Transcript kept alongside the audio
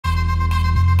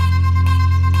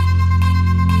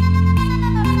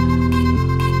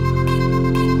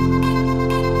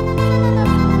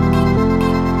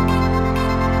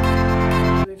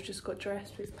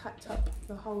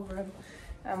the whole room,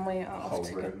 and we are off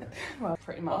to get, well,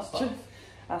 pretty much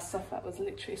our stuff that was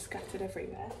literally scattered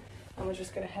everywhere. And we're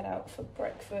just going to head out for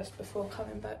breakfast before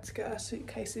coming back to get our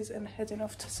suitcases and heading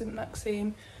off to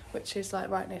Sainte-Maxime, which is like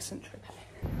right near Saint-Tropez.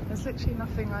 There's literally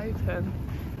nothing open.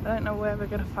 I don't know where we're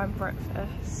going to find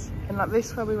breakfast. And like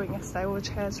this where we went yesterday, all the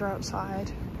chairs are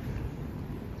outside.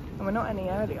 And we're not any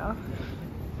earlier.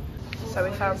 So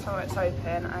we found somewhere it's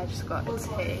open. I just got a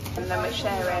tea. And then we're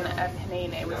sharing a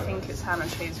panini. We think it's ham and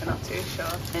cheese, we're not too sure.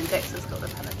 And Dexter's got the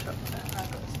pan of chocolate. And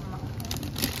I've got some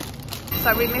muffins.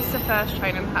 So we missed the first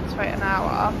train and had to wait an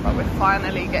hour, but we're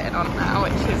finally getting on now,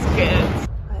 which is good.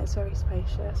 It's very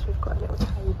spacious. We've got a little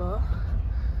table.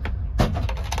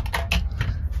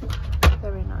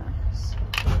 Very nice.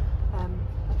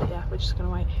 But yeah, we're just going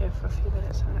to wait here for a few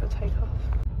minutes and it'll take off.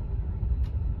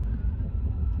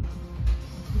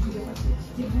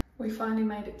 We finally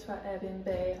made it to our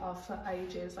Airbnb after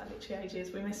ages, like literally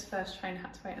ages. We missed the first train,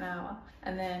 had to wait an hour,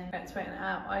 and then we had to wait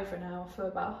over an hour for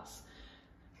a bus.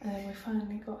 And then we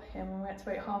finally got here and we had to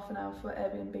wait half an hour for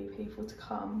Airbnb people to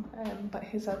come. But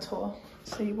here's our tour.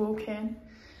 So you walk in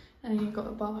and you've got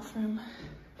a bathroom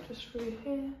just through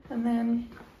here. And then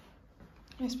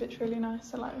this bit's really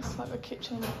nice. I like it's like a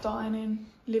kitchen, dining,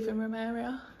 living room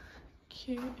area.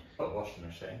 Cute. Got a washing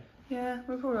machine. Yeah,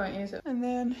 we probably won't use it. And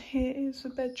then here is the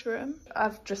bedroom.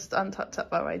 I've just untucked up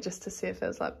by the way just to see if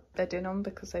there's like bedding on,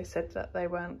 because they said that they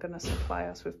weren't going to supply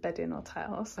us with bedding or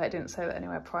towels. They didn't say that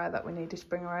anywhere prior that we needed to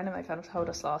bring our own, and they kind of told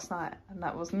us last night, and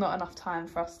that was not enough time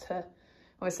for us to,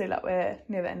 obviously like we're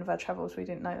near the end of our travels, we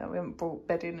didn't know that we hadn't brought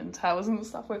bedding and towels and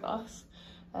stuff with us.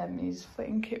 You just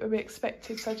think it would be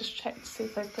expected, so I just checked to see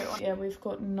if they put it on. Yeah, we've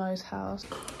got no towels.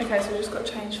 Okay, so we just got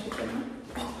changed for dinner.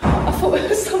 I thought it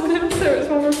was someone else there, it's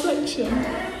my reflection.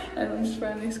 And I'm just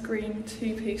wearing this green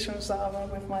two-piece from Zara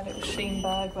with my little Shein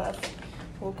bag that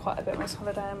I've wore quite a bit on this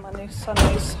holiday, and my new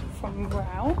sunnies from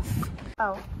Ralph.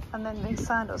 Oh, and then these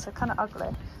sandals, they're kind of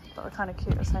ugly, but they're kind of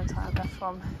cute at the same time. They're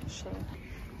from Shein.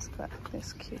 It's got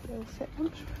this cute little fit on.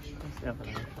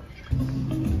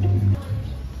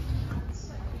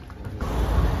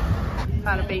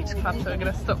 Found a beach club, so we're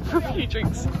going to stop for a few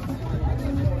drinks.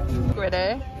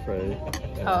 Ready? 3.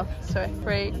 Oh, sorry.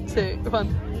 3, 2,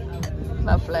 1.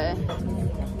 Lovely.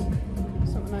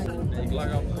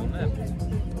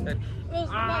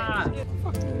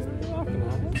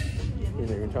 You've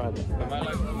even tried it. I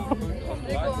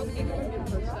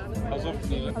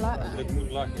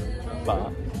like that. But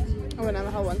I wouldn't have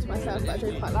a whole one to myself, but I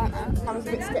do quite like that. I was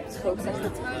a bit sceptical because I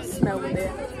could smell the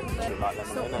beer.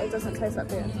 It doesn't taste like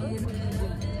beer.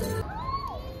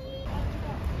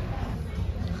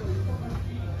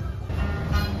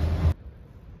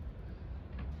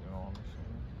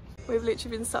 We've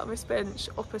literally been sat on this bench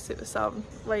opposite the sun,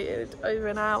 waited over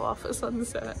an hour for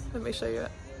sunset. Let me show you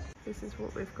it. This is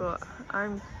what we've got.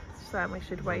 I'm saying we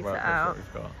should wait it out.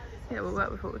 Yeah, we'll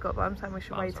work with what we've got, but I'm saying we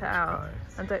should wait it out.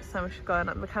 And don't say we should go, and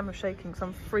the camera's shaking because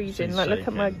I'm freezing. Like, look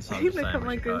at my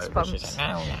goosebumps.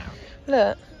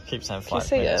 Look. Keep saying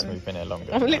 5 minutes, we've been here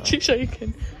longer. I'm literally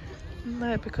shaking.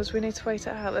 No, because we need to wait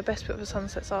it out. The best bit of the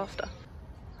sunset's after.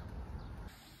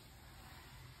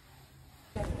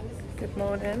 Good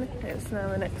morning. It's now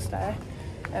the next day,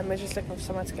 and we're just looking for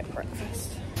somewhere to get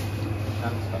breakfast.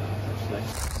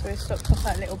 So we stopped off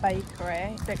at a little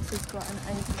bakery. Dexter's got an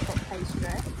apricot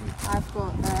pastry. I've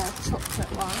got a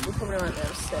chocolate one. We probably won't be able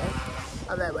to see.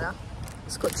 Oh, there we are.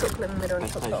 It's got chocolate in the middle and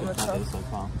chocolate on the top.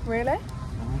 Really?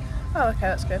 Oh, okay,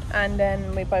 that's good. And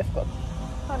then we both got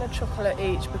kind of chocolate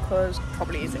each, because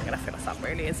probably isn't going to fill us up,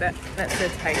 really, is it? Let's do a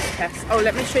taste test. Oh,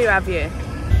 let me show you our view.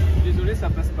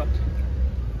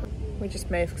 We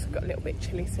just moved because we've got a little bit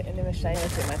chilly sitting in the shade.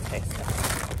 Let's do my taste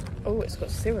test. Oh, it's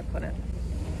got syrup on it.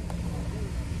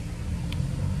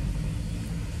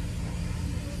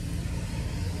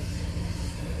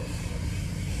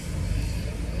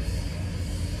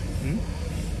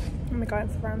 We're going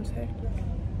for round 2.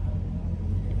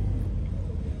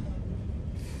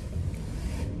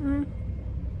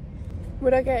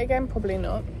 Would I get it again? Probably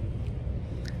not.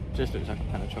 Just looks like a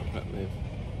pan of chocolate with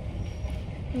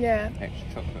extra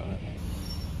chocolate on it.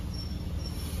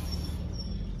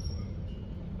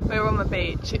 We're on the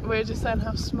beach. We're just saying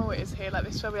how small it is here. Like,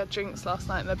 this is where we had drinks last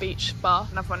night in the beach bar.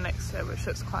 Another one next to it, which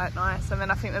looks quite nice. And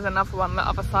then I think there's another one on the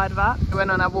other side of that. We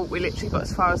went on our walk, we literally got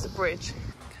as far as the bridge.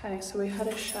 Okay, so we had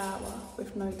a shower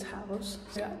with no towels.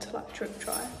 We had to like drip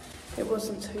dry. It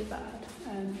wasn't too bad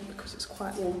because it's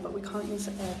quite warm, but we can't use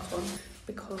the aircon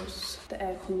because the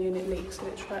aircon unit leaks and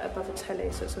it's right above a telly,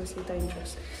 so it's obviously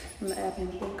dangerous. And the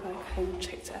Airbnb guy came and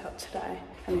checked it out today,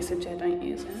 and he said, yeah, don't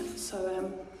use it.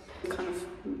 So we kind of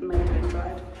made it and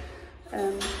dried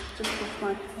Just with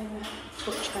my hair,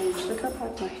 got changed. Look how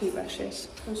bad my heat rash is.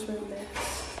 I was wearing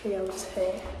this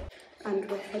PLT.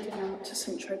 And we're heading out to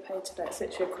Saint-Tropez today. It's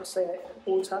literally across the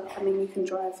water. I mean, you can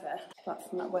drive there, but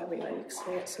from where we are, you can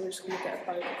see it. So we're just going to get a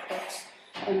boat across.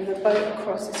 And the boat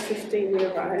across is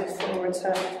 €15 for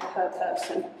return per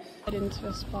person. Head into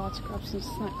a spa to grab some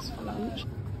snacks for lunch.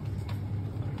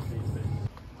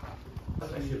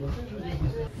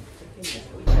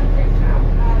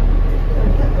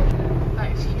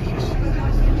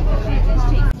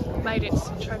 Made it to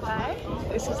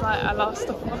Saint-Tropez. This is like our last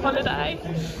stop on the holiday.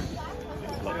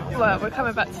 Well, we're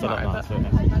coming back tomorrow, but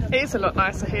it is a lot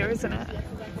nicer here, isn't it?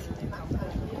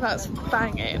 That's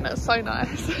banging, that's so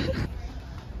nice. There's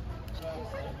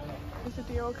a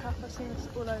Dior cap, I've seen this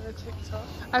all over TikTok.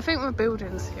 I think the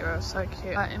buildings here are so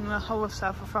cute. Like in the whole of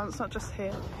south of France, not just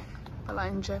here, but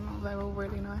like in general, they're all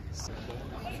really nice.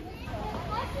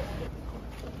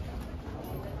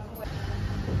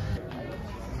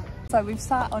 So we've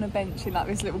sat on a bench in like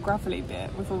this little gravelly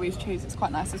bit with all these trees. It's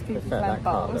quite nice. There's people playing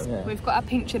bowls. Yeah. We've got our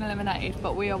pink gin and lemonade,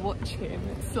 but we are watching.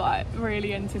 It's like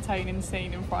really entertaining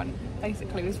scene in front.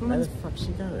 Basically, this woman's... Where the fuck's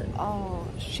she going? Oh,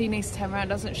 she needs to turn around,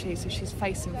 doesn't she? So she's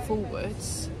facing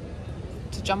forwards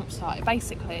to jump start.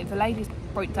 Basically, the lady's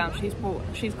broke down. She's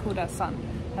called her son.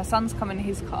 Her son's come in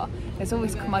his car. There's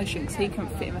always commotion because he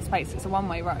couldn't fit in the space. It's a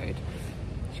one-way road.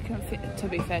 She couldn't fit. To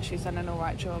be fair, she's done an all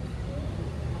right job.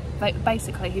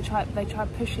 Basically, they tried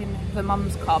pushing the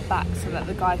mum's car back so that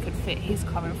the guy could fit his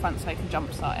car in front so he could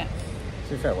jump start it.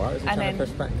 To be fair, why was he trying to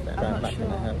push back then? I'm not sure.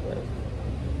 In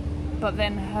but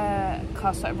then her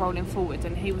car started rolling forward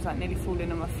and he was like nearly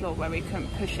falling on the floor where he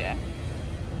couldn't push it.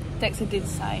 Dexter did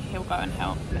say he'll go and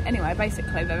help. But anyway,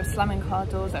 basically they were slamming car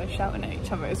doors, they were shouting at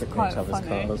each other. It was quite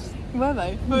funny. Cars. Were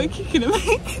they? Were they kicking them?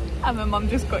 And my mum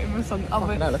just got him with some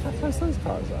other... No, look how close those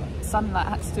cars are. Son like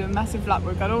had to do a massive lap.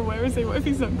 We're going, oh, where is he? What if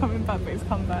he's not coming back? But he's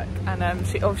come back. And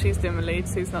she's doing the lead,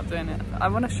 so he's not doing it. I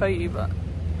want to show you, but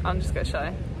I'm just going to show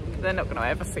you. They're not going to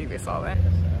ever see this, are they?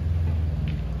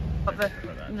 But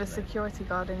the security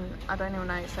guard in, I don't even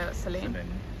know how you say it, Celine,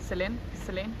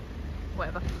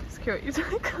 whatever. Security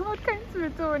guard came to the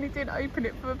door and he didn't open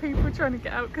it for the people trying to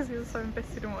get out because he was so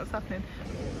invested in what's happening.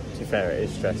 To be fair, it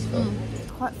is stressful.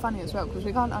 It's quite funny as well because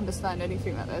we can't understand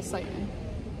anything that they're saying,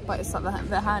 but it's like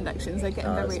their hand actions, they're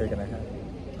getting very... So gonna have...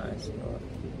 Nice.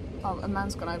 Oh, a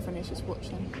man's gone over and he's just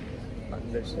watching. Like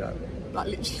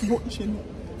literally watching.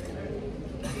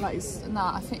 Like,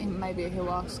 I think maybe he'll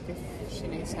ask if she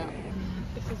needs help.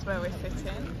 This is where we're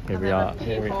sitting. Here we are.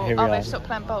 Here we are. They've stopped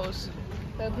playing bowls.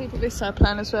 There are people this side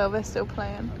playing as well, they're still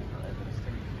playing.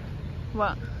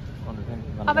 What? Oh,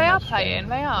 they are playing,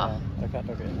 they are? Yeah, look at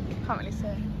it. Can't really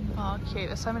see. Oh, cute.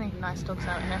 There's so many nice dogs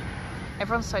out here.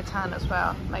 Everyone's so tan as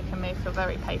well, making me feel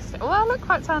very pasty. Oh, I look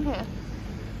quite tan here.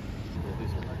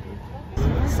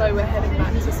 So we're heading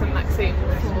back to Sainte-Maxime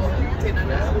for dinner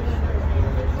now.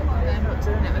 They're not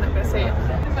doing it, we're not going to see it.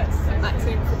 Back to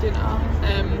Sainte-Maxime for dinner.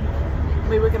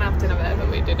 We were going to have dinner there, but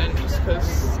we didn't, just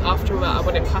because after all that I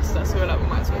wanted pasta, so we were like, we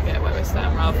might as well get it where we're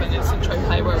staying rather than in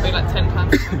Saint-Tropez where it'll be like £10.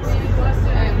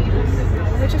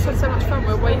 We just had so much fun.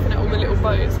 We're waving at all the little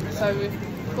boats. So we've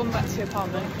gone back to the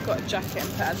apartment, got a jacket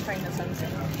and put our trainers on. So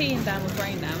peeing down with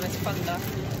rain now, there's thunder.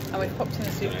 And we've popped in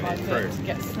the supermarket to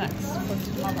get snacks for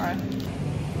tomorrow.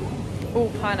 Oh,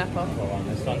 pineapple. What one?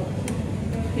 This one?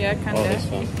 Yeah, can do. This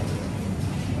one.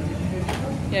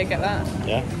 Yeah, get that.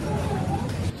 Yeah.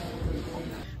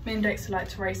 Me and Dexter like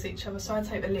to race each other, so I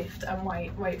take the lift and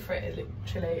wait for it.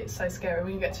 Literally, it's so scary.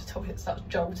 When you get to the top, it starts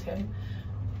jolting.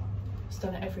 It's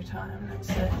done it every time. It's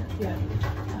yeah,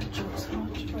 that jolts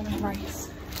hard. Trying to race.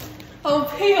 Oh,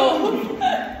 Peel!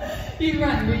 You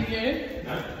ran, didn't you?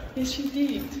 No. Yes, you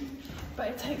did. But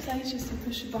it takes ages to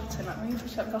push a button. Like when you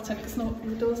push that button, it's not,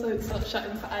 the doors don't start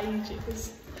shutting for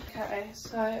ages. Okay,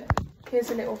 so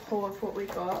here's a little haul of what we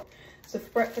got. So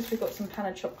for breakfast we got some pan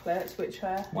and chocolates, which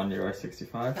are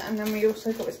 €1.65. and then we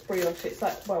also got this brioche. It's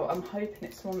like, well, I'm hoping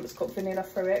it's the one that's got vanilla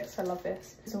through it, because I love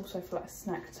this. It's also for like a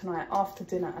snack tonight after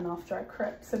dinner and after our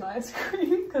crepes and ice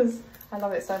cream, because I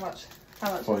love it so much.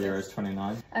 How much?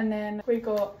 €4.29. And then we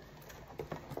got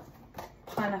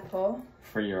pineapple.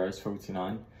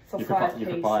 €3.49. You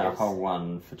could buy a whole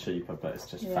one for cheaper, but it's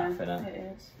just faff, innit?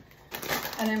 It is.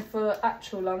 And then for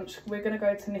actual lunch, we're going to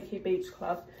go to Nikki Beach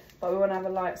Club, but we want to have a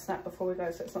light snack before we go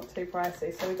so it's not too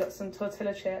pricey. So we got some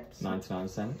tortilla chips. 99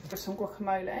 cents. With some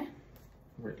guacamole.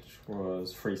 Which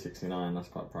was $3.69, that's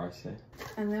quite pricey.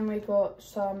 And then we got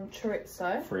some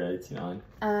chorizo. $3.89.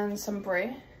 And some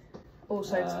brie.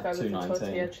 Also to go with the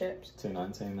tortilla chips.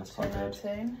 $2.19, that's quite good.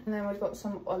 And then we got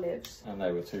some olives. And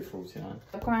they were $2.49.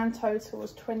 The grand total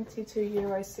was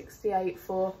 €22.68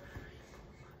 for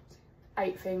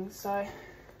 8 things, so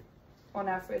on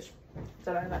average, I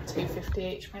don't know, like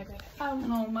 £2.50 each maybe. Oh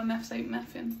no, my maths ain't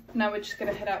mathing. Now we're just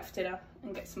gonna head out for dinner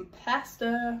and get some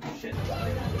pasta. Shit.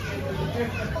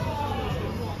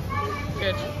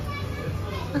 Good.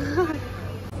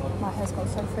 My hair's got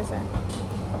so frizzy.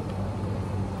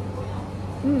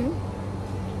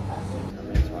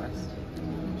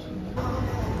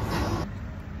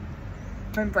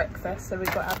 And breakfast, so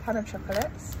we've got our pan of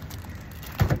chocolates,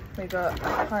 we've got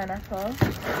pineapple,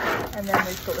 and then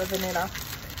we've got the vanilla.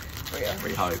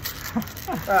 We hope.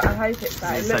 Well, I hope it's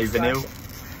that. Does it say vanilla?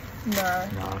 No.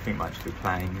 No, I think it might just be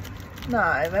plain.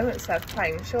 No, they won't serve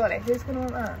plain, surely. Who's going to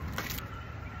want that?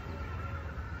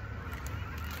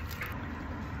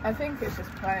 I think it's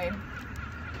just plain.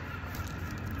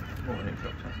 What would it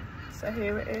look like? So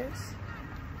here it is.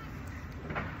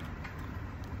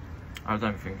 I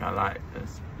don't think I like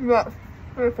this. That's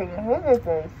freaking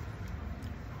horrible.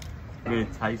 Really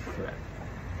taste it.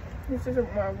 This isn't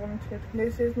what I wanted.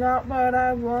 This is not what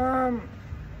I want.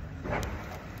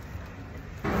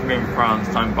 If you're in France,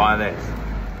 don't buy this.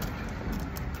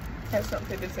 It's not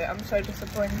good, is it? I'm so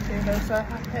disappointed. I'm so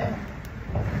happy.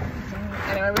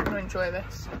 Anyway, we're going to enjoy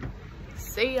this.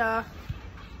 See ya.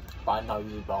 Bye,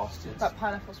 nosy bastards. That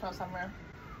pineapple smells unreal.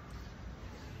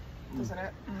 Doesn't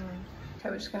it? Okay,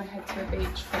 we're just going to head to the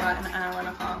beach for like an hour and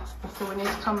a half before we need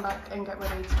to come back and get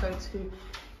ready to go to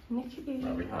Nikki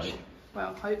Beach.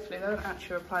 Well, hopefully they don't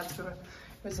actually reply to a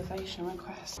reservation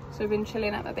request. So we've been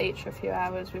chilling at the beach for a few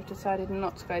hours. We've decided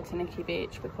not to go to Nikki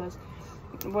Beach because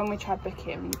when we tried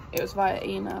booking, it was via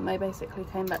email, and they basically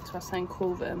came back to us saying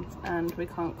call them, and we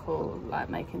can't call, like,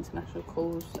 make international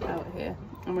calls out here.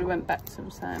 And we went back to them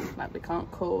saying, like, we can't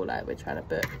call, like, we tried to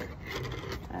book.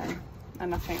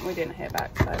 And I think we didn't hear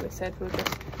back, so we said we'll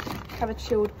just have a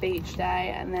chilled beach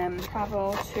day and then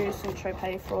travel to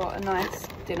Sainte-Tropez for a nice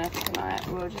dinner tonight.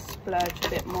 We'll just splurge a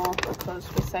bit more because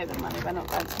we're saving money by not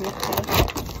going to Nikki.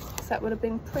 So that would have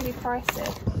been pretty pricey.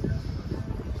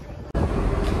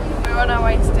 We're on our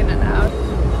way to dinner now.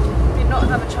 We did not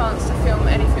have a chance to film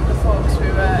anything before because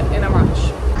we were in a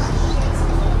rush.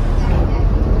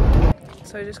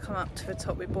 So we just come up to the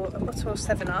top. We bought a bottle of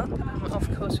 7-Up, and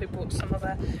of course we bought some of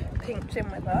the pink gin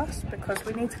with us because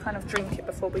we need to kind of drink it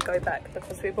before we go back,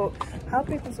 because we bought, how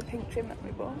big was the pink gin that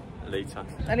we bought? A litre.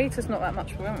 A litre's not that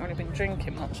much, but we haven't really been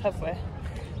drinking much, have we?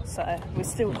 So we've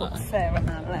still got a fair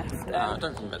amount left. No, I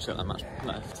don't think we've actually got that much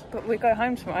left. But we go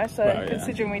home tomorrow, so well,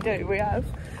 considering we do, we have.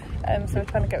 So we're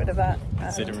trying to get rid of that.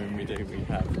 Considering we do, we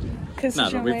have.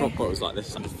 No, but we've got bottles like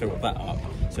this and just fill that up,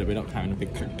 so we're not carrying a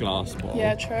big glass bottle.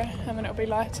 Yeah, true, and then it'll be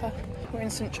lighter. We're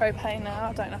in Sainte-Tropez now.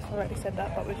 I don't know if I've already said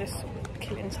that, but we're just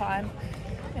killing time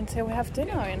until we have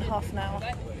dinner in half an hour.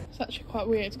 It's actually quite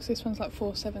weird because this one's like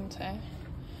 $4.70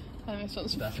 and this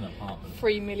one's that's an apartment.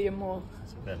 3 million more.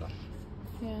 It's a villa.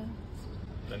 Yeah.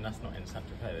 Then that's not in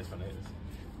Sainte-Tropez, this one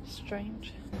is.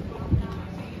 Strange.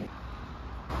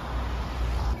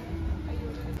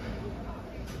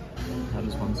 How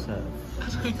does one serve?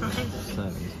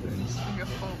 Serving spoons. Your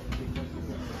fault.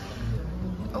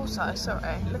 Also,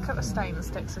 sorry, look at the stains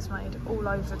Dexter's made all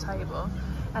over the table.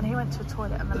 And he went to the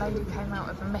toilet and the lady came out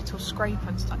with a metal scraper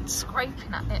and started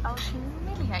scraping at it. I was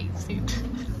humiliated.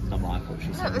 Not my fault,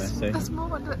 she's so messy. There's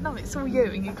more. No, it's all you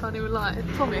and you can't even lie. I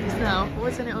promise now.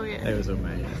 Wasn't it all you? It was all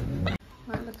me.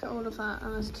 Right, look at all of that.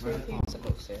 And there's 2 pizza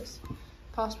boxes.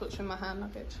 Passport's in my hand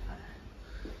luggage.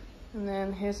 And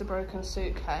then here's a broken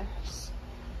suitcase.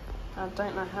 I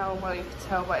don't know how well you can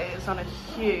tell, but it is on a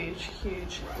huge,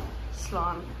 huge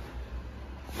slant.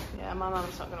 Yeah, my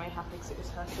mum's not going to be happy because it was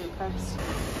her suitcase.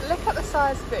 Look at the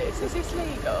size of this. Is this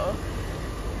legal?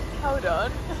 Hold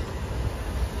on.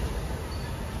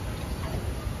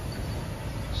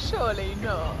 Surely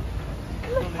not.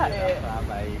 Look at it. Have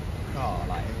a car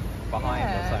like behind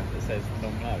or something that says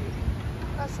long nose.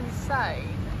 That's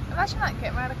insane. Imagine that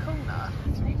getting around a corner.